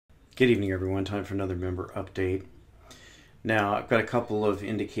Good evening, everyone. Time for another member update. Now, I've got a couple of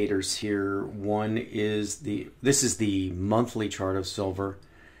indicators here. One is this is the monthly chart of silver,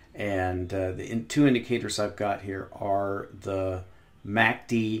 and the two indicators I've got here are the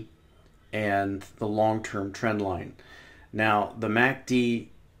MACD and the long-term trend line. Now, the MACD,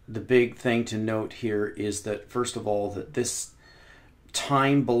 the big thing to note here is that, first of all, that this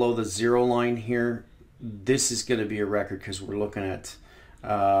time below the zero line here, this is going to be a record because we're looking at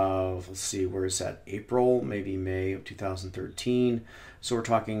let's see, where is that? April, maybe May of 2013. So we're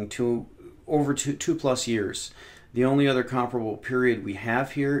talking over two plus years. The only other comparable period we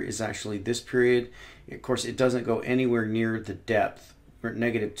have here is actually this period. Of course, it doesn't go anywhere near the depth. We're at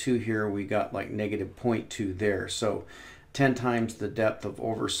 -2 here. We got like -0.2 there. So 10 times the depth of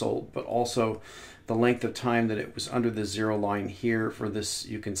oversold, but also the length of time that it was under the zero line here for this.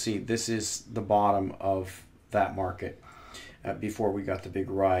 You can see this is the bottom of that market. Before we got the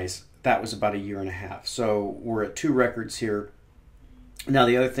big rise. That was about a year and a half. So we're at two records here. Now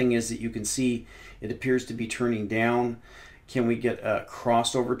the other thing is that you can see it appears to be turning down. Can we get a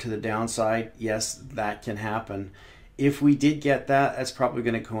crossover to the downside? Yes, that can happen. If we did get that, that's probably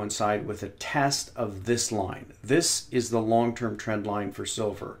going to coincide with a test of this line. This is the long-term trend line for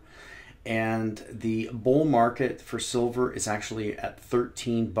silver. And the bull market for silver is actually at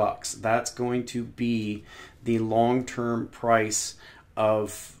 13 bucks. That's going to be the long-term price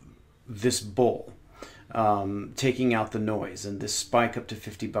of this bull, taking out the noise. And this spike up to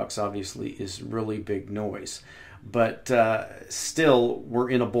 50 bucks obviously is really big noise. But still,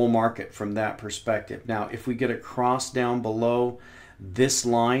 we're in a bull market from that perspective. Now, if we get a cross down below this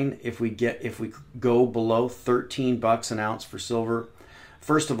line, if we go below 13 bucks an ounce for silver,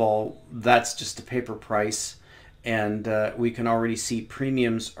 first of all, that's just a paper price, and we can already see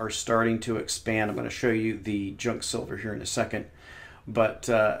premiums are starting to expand. I'm going to show you the junk silver here in a second. But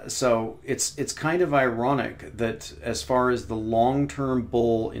so it's kind of ironic that as far as the long-term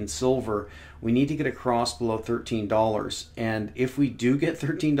bull in silver, we need to get a cross below $13. And if we do get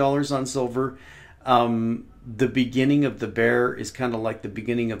 $13 on silver, the beginning of the bear is kind of like the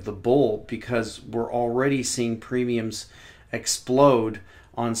beginning of the bull, because we're already seeing premiums explode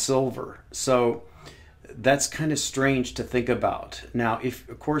on silver. So that's kind of strange to think about. Now,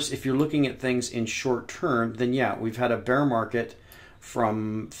 of course, if you're looking at things in short term, then yeah, we've had a bear market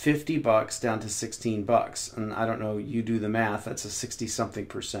from 50 bucks down to 16 bucks. And I don't know, you do the math, that's a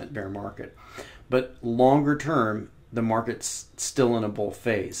 60-something% bear market. But longer term, the market's still in a bull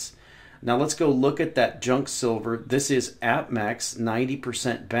phase. Now let's go look at that junk silver. This is APMEX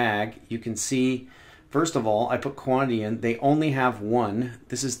 90% bag. You can see, first of all, I put quantity in. They only have one.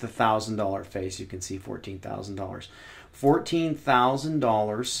 This is the $1,000 face. You can see $14,000.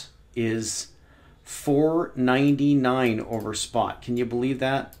 $14,000 is $4.99 over spot. Can you believe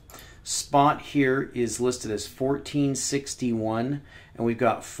that? Spot here is listed as $14.61, and we've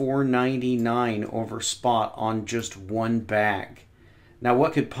got $4.99 over spot on just one bag. Now,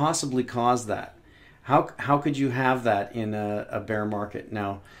 what could possibly cause that? How could you have that in a bear market?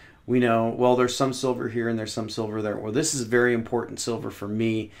 Now, we know, well, there's some silver here and there's some silver there. Well, this is very important silver for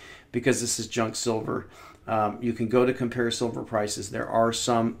me because this is junk silver. You can go to compare silver prices. There are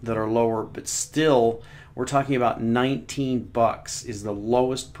some that are lower, but still, we're talking about 19 bucks is the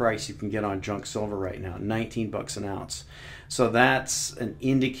lowest price you can get on junk silver right now, 19 bucks an ounce. So that's an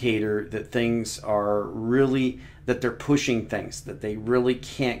indicator that things are really, that they're pushing things, that they really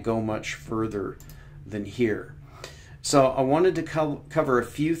can't go much further than here. So I wanted to cover a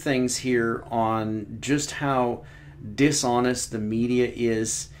few things here on just how dishonest the media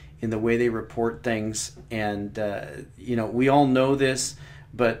is in the way they report things. And, you know, we all know this,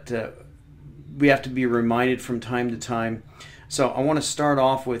 but we have to be reminded from time to time. So I want to start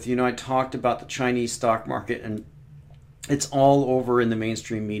off with, you know, I talked about the Chinese stock market, and it's all over in the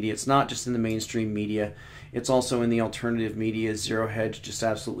mainstream media. It's not just in the mainstream media. It's also in the alternative media. Zero Hedge just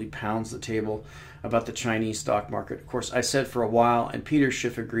absolutely pounds the table about the Chinese stock market. Of course, I said for a while, and Peter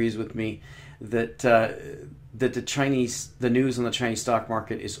Schiff agrees with me, that the news on the Chinese stock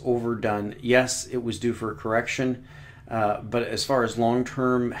market is overdone. Yes, it was due for a correction, but as far as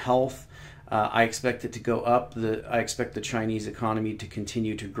long-term health, I expect it to go up. I expect the Chinese economy to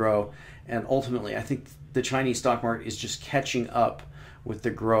continue to grow, and ultimately, I think the Chinese stock market is just catching up with the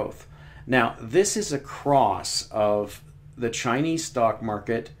growth. Now, this is a cross of the Chinese stock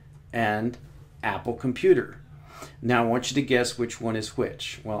market and Apple Computer. Now, I want you to guess which one is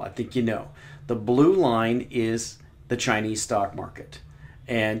which. Well, I think you know. The blue line is the Chinese stock market.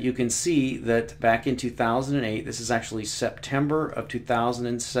 And you can see that back in 2008, this is actually September of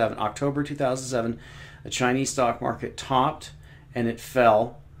 2007, October 2007, the Chinese stock market topped and it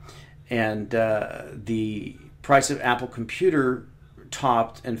fell. and the price of Apple Computer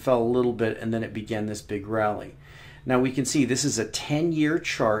topped and fell a little bit, and then it began this big rally. Now we can see this is a 10-year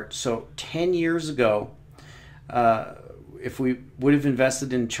chart. So 10 years ago, if we would have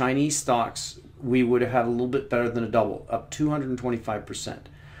invested in Chinese stocks, we would have had a little bit better than a double, up 225%.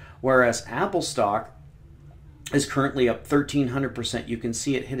 Whereas Apple stock is currently up 1,300%. You can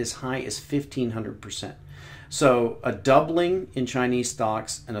see it hit as high as 1,500%. So a doubling in Chinese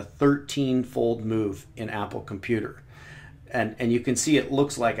stocks and a 13-fold move in Apple Computer. And you can see it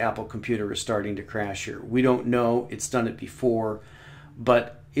looks like Apple Computer is starting to crash here. We don't know. It's done it before.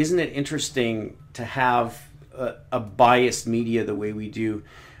 But isn't it interesting to have a biased media the way we do,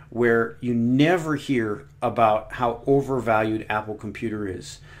 where you never hear about how overvalued Apple Computer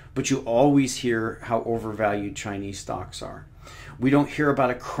is, but you always hear how overvalued Chinese stocks are. We don't hear about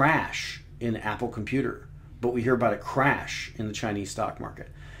a crash in Apple Computer, but we hear about a crash in the Chinese stock market.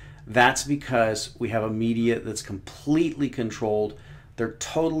 That's because we have a media that's completely controlled. They're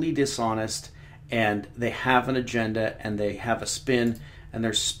totally dishonest, and they have an agenda, and they have a spin, and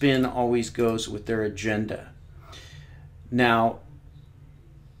their spin always goes with their agenda. Now,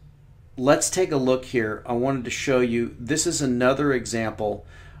 let's take a look here. I wanted to show you, this is another example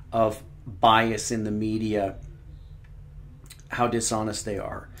of bias in the media, how dishonest they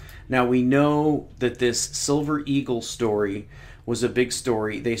are. Now, we know that this Silver Eagle story was a big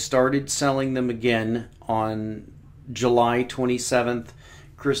story. They started selling them again on July 27th.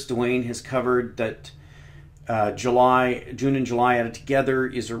 Chris Duane has covered that June and July added together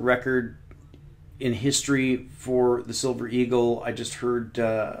is a record in history for the Silver Eagle. I just heard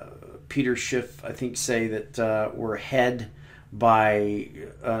Peter Schiff, I think, say that we're ahead by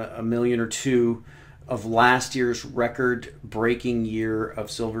a million or two of last year's record-breaking year of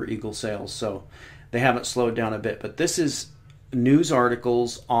Silver Eagle sales. So they haven't slowed down a bit. But this is news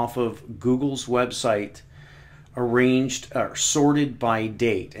articles off of Google's website, arranged or sorted by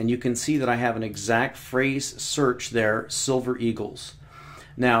date. And you can see that I have an exact phrase search there, Silver Eagles.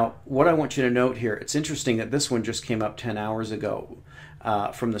 Now, what I want you to note here, it's interesting that this one just came up 10 hours ago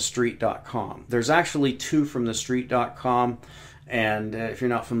from thestreet.com. There's actually two from thestreet.com, and if you're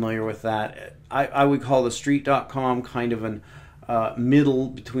not familiar with that, I would call thestreet.com kind of an middle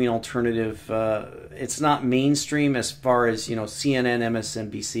between alternative. It's not mainstream as far as, you know, CNN,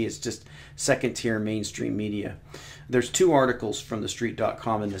 MSNBC. It's just second tier mainstream media. There's two articles from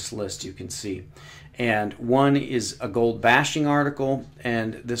thestreet.com in this list you can see. And one is a gold bashing article,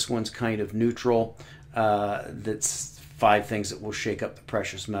 and this one's kind of neutral. That's 5 things that will shake up the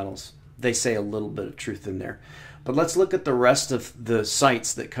precious metals. They say a little bit of truth in there. But let's look at the rest of the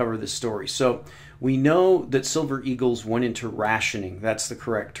sites that cover this story. So we know that Silver Eagles went into rationing. That's the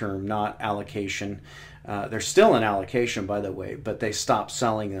correct term, not allocation. They're still in allocation, by the way, but they stopped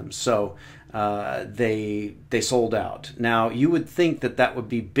selling them. So they sold out. Now, you would think that that would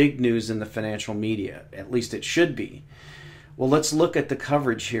be big news in the financial media. At least it should be. Well, let's look at the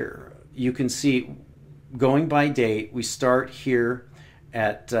coverage here. You can see, going by date, we start here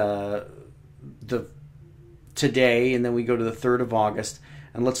at today, and then we go to the 3rd of August.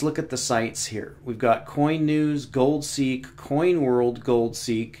 And let's look at the sites here. We've got Coin News, GoldSeek, Coin World,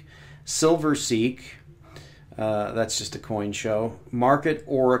 GoldSeek, SilverSeek. That's just a coin show. Market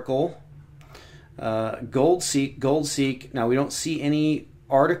Oracle, GoldSeek. Now, we don't see any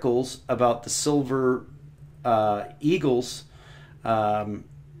articles about the Silver Eagles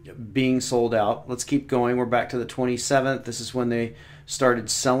being sold out. Let's keep going. We're back to the 27th. This is when they started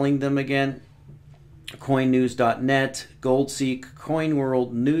selling them again. CoinNews.net, GoldSeek,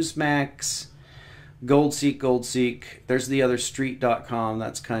 CoinWorld, Newsmax, GoldSeek. There's the other Street.com.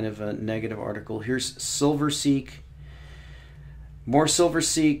 That's kind of a negative article. Here's SilverSeek. More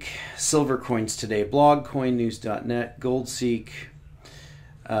SilverSeek. Silver Coins Today blog, CoinNews.net, GoldSeek,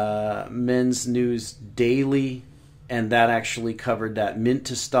 Men's News Daily, and that actually covered that. Mint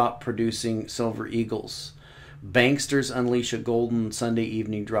to stop producing Silver Eagles. Banksters unleash a golden Sunday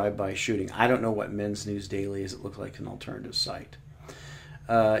evening drive-by shooting. I don't know what Men's News Daily is. It looks like an alternative site.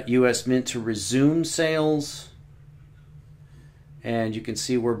 U.S. Mint to resume sales. And you can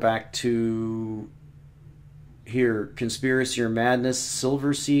see we're back to here, Conspiracy or Madness,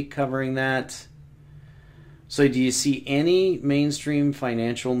 SilverSeek covering that. So do you see any mainstream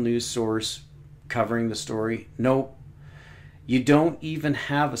financial news source covering the story? Nope. You don't even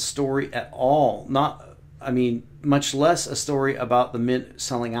have a story at all. Much less a story about the Mint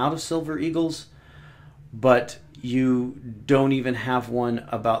selling out of Silver Eagles, but you don't even have one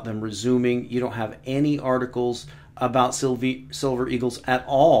about them resuming. You don't have any articles about Silver Eagles at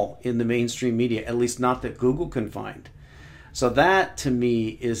all in the mainstream media, at least not that Google can find. So that to me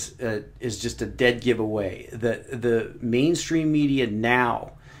is just a dead giveaway. The mainstream media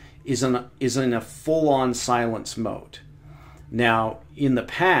now is in a full-on silence mode. Now, in the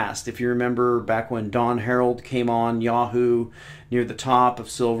past, if you remember back when Don Herald came on Yahoo near the top of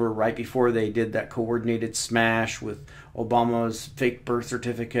silver, right before they did that coordinated smash with Obama's fake birth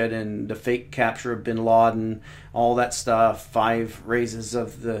certificate and the fake capture of bin Laden, all that stuff, 5 raises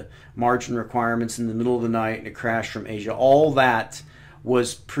of the margin requirements in the middle of the night and a crash from Asia, all that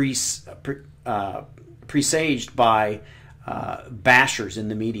was presaged by bashers in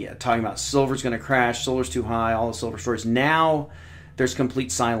the media, talking about silver's going to crash, silver's too high, all the silver stories. Now there's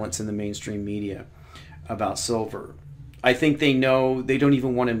complete silence in the mainstream media about silver. I think they know they don't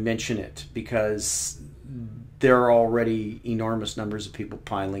even want to mention it because there are already enormous numbers of people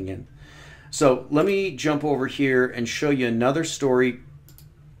piling in. So let me jump over here and show you another story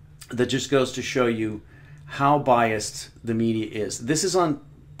that just goes to show you how biased the media is. This is on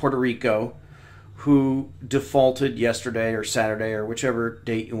Puerto Rico, who defaulted yesterday or Saturday or whichever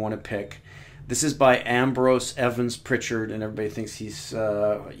date you want to pick. This is by Ambrose Evans Pritchard, and everybody thinks he's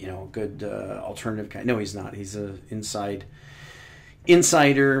a good alternative guy. No, he's not. He's an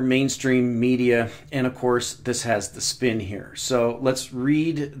insider, mainstream media, and of course this has the spin here. So let's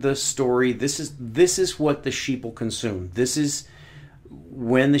read the story. This is what the sheep will consume. This is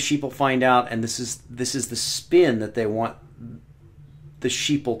when the sheep will find out, and this is the spin that they want the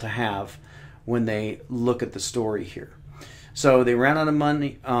sheeple to have when they look at the story here. So they ran out of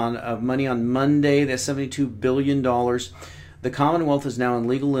money on Monday. That's $72 billion. The Commonwealth is now in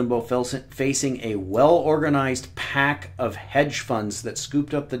legal limbo, facing a well-organized pack of hedge funds that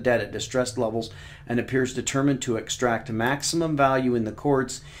scooped up the debt at distressed levels and appears determined to extract maximum value in the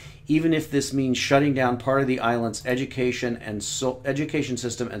courts, even if this means shutting down part of the island's education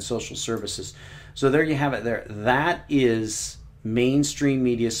system and social services. So there you have it there. That is mainstream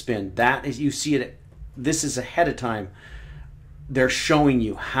media spin. That is, you see it, this is ahead of time. They're showing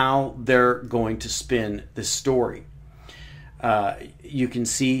you how they're going to spin this story. You can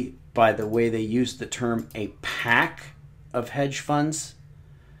see by the way they use the term a pack of hedge funds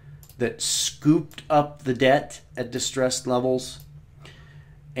that scooped up the debt at distressed levels,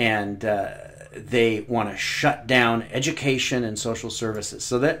 and they want to shut down education and social services.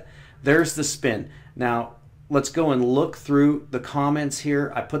 So that there's the spin. Now let's go and look through the comments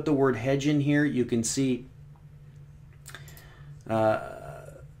here. I put the word hedge in here. You can see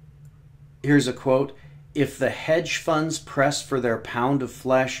here's a quote: "If the hedge funds press for their pound of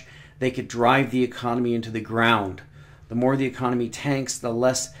flesh, they could drive the economy into the ground. The more the economy tanks, the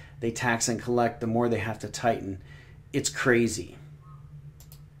less they tax and collect, the more they have to tighten. It's crazy."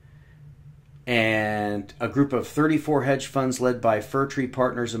 And a group of 34 hedge funds led by Fir Tree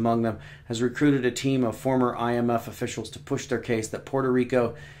Partners among them has recruited a team of former IMF officials to push their case that Puerto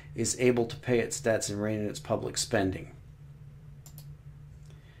Rico is able to pay its debts and rein in its public spending.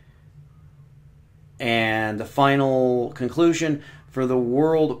 And the final conclusion for the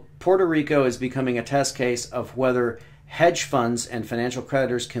world: Puerto Rico is becoming a test case of whether hedge funds and financial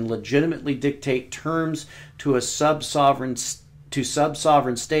creditors can legitimately dictate terms to sub-sovereign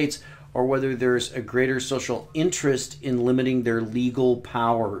states, or whether there's a greater social interest in limiting their legal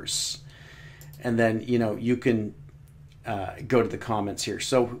powers. And then, you can go to the comments here.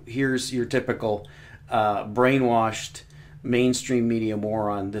 So here's your typical brainwashed mainstream media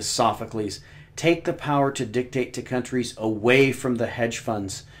moron, this Sophocles. Take the power to dictate to countries away from the hedge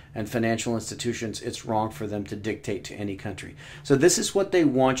funds and financial institutions. It's wrong for them to dictate to any country. So this is what they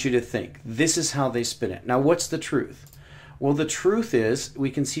want you to think. This is how they spin it. Now, what's the truth? Well, the truth is,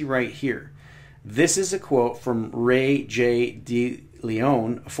 we can see right here. This is a quote from Ray J. De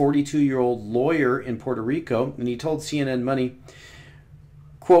Leon, a 42-year-old lawyer in Puerto Rico, and he told CNN Money,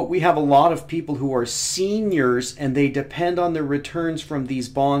 quote, "We have a lot of people who are seniors and they depend on the returns from these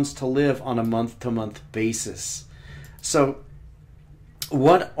bonds to live on a month-to-month basis." So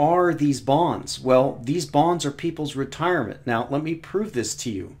what are these bonds? Well, these bonds are people's retirement. Now, let me prove this to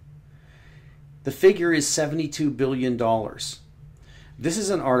you. The figure is $72 billion. This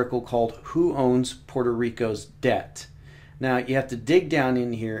is an article called "Who Owns Puerto Rico's Debt?" Now, you have to dig down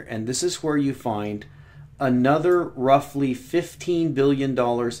in here, and this is where you find another roughly $15 billion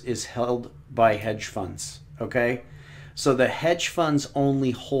is held by hedge funds, okay? So the hedge funds only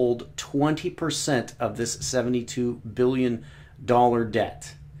hold 20% of this $72 billion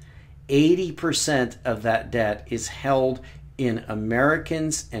debt. 80% of that debt is held in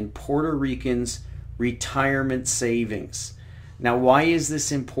Americans and Puerto Ricans' retirement savings. Now, why is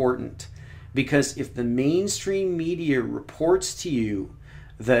this important? Because if the mainstream media reports to you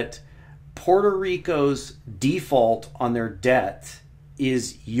that Puerto Rico's default on their debt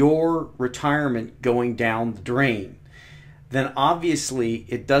is your retirement going down the drain, then obviously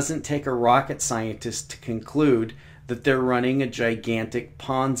it doesn't take a rocket scientist to conclude that they're running a gigantic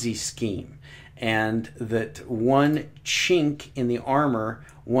Ponzi scheme, and that one chink in the armor,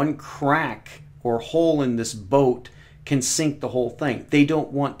 one crack or hole in this boat can sink the whole thing. They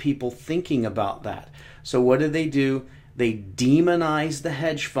don't want people thinking about that. So what do? They demonize the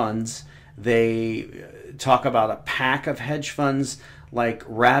hedge funds. They talk about a pack of hedge funds like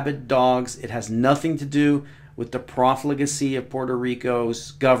rabid dogs. It has nothing to do with the profligacy of Puerto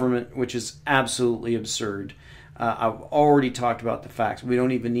Rico's government, which is absolutely absurd. I've already talked about the facts. We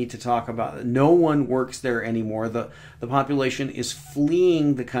don't even need to talk about it. No one works there anymore. The population is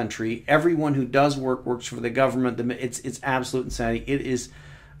fleeing the country. Everyone who does work works for the government. It's absolute insanity. It is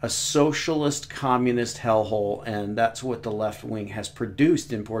a socialist communist hellhole, and that's what the left wing has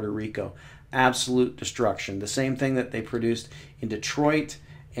produced in Puerto Rico. Absolute destruction. The same thing that they produced in Detroit,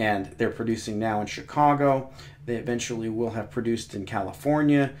 and they're producing now in Chicago. They eventually will have produced in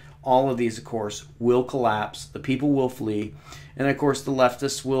California. All of these, of course, will collapse. The people will flee. And, of course, the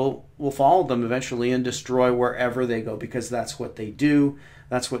leftists will follow them eventually and destroy wherever they go, because that's what they do.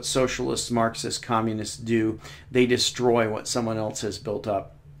 That's what socialists, Marxists, communists do. They destroy what someone else has built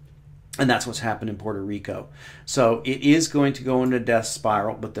up. And that's what's happened in Puerto Rico. So it is going to go into a death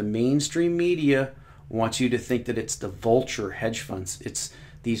spiral, but the mainstream media wants you to think that it's the vulture hedge funds. It's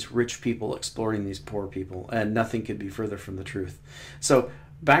these rich people exploiting these poor people, and nothing could be further from the truth. So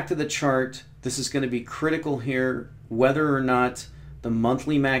back to the chart. This is going to be critical here, whether or not the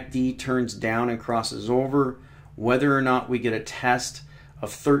monthly MACD turns down and crosses over, whether or not we get a test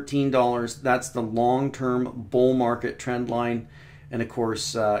of $13. That's the long-term bull market trend line. And of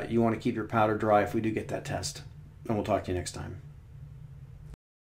course, you want to keep your powder dry if we do get that test. And we'll talk to you next time.